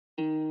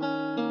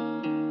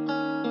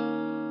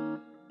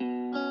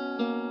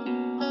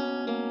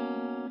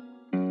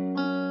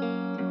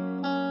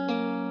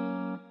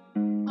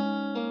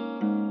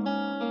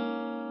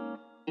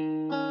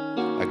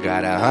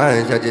got a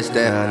hunch that you're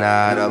still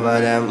not over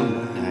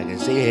them. I can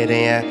see it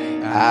in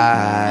your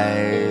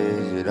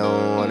eyes. You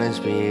don't wanna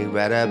speak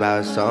bad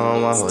about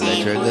someone who let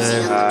your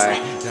good heart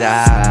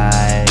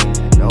die.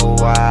 Know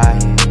why,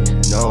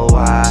 know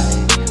why,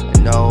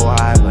 know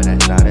why, but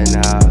that's not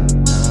enough.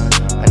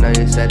 I know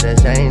you said the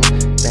same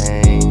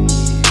thing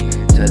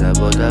to the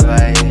both of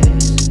us.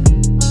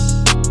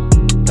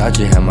 Thought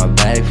you had my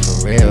back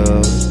for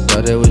real.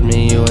 Thought it was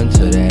me, you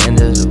until the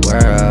end of the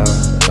world.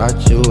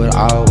 Thought you would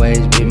always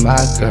be my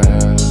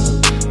girl,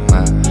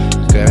 my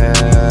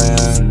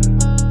girl.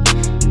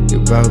 You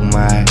broke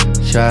my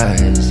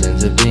trust, and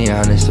to be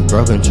honest, the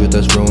broken truth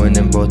is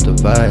ruining both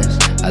of us.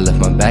 I left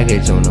my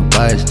baggage on the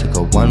bus to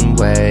go one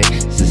way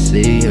to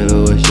see you.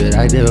 What should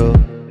I do?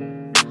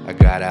 I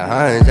got a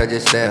hunch that you're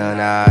still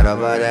not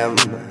over them.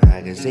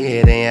 I can see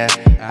it in your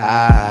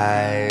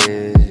eyes.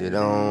 You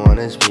don't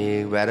wanna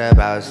speak bad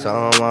about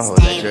someone who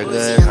let your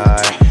good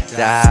heart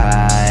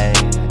die.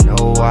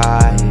 Know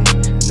why,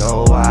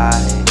 know why,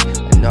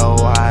 know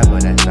why,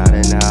 but that's not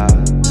enough.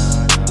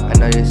 I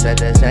know you said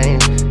the same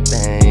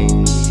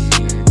thing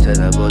to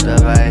the both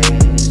of us.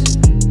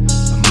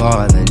 I'm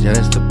more than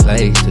just a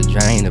place to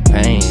drain the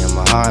pain. I'm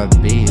a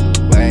heartbeat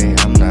away.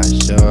 I'm not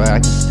sure I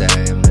can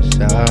stay. I'm not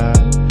sure.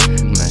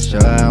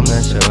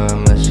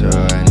 I'm not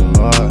sure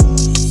anymore.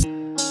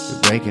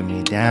 You're breaking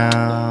me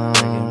down.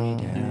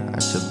 I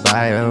should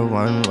buy her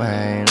one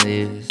way and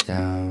leave this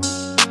down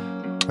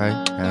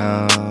right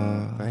now.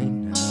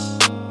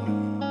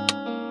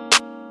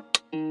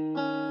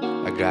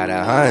 I got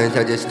a hunch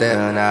that you're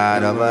still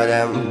not over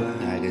them.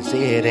 I can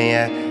see it in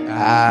your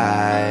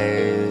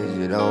eyes.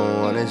 You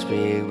don't wanna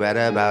speak bad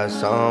about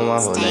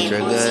someone who let your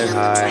good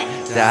heart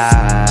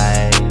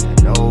die.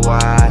 Know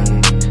why,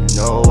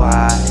 know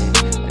why,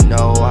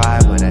 know why,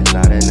 but that's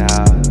not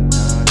enough.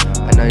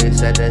 I know you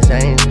said the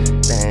same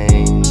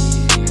thing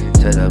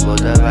to the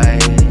both of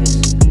us.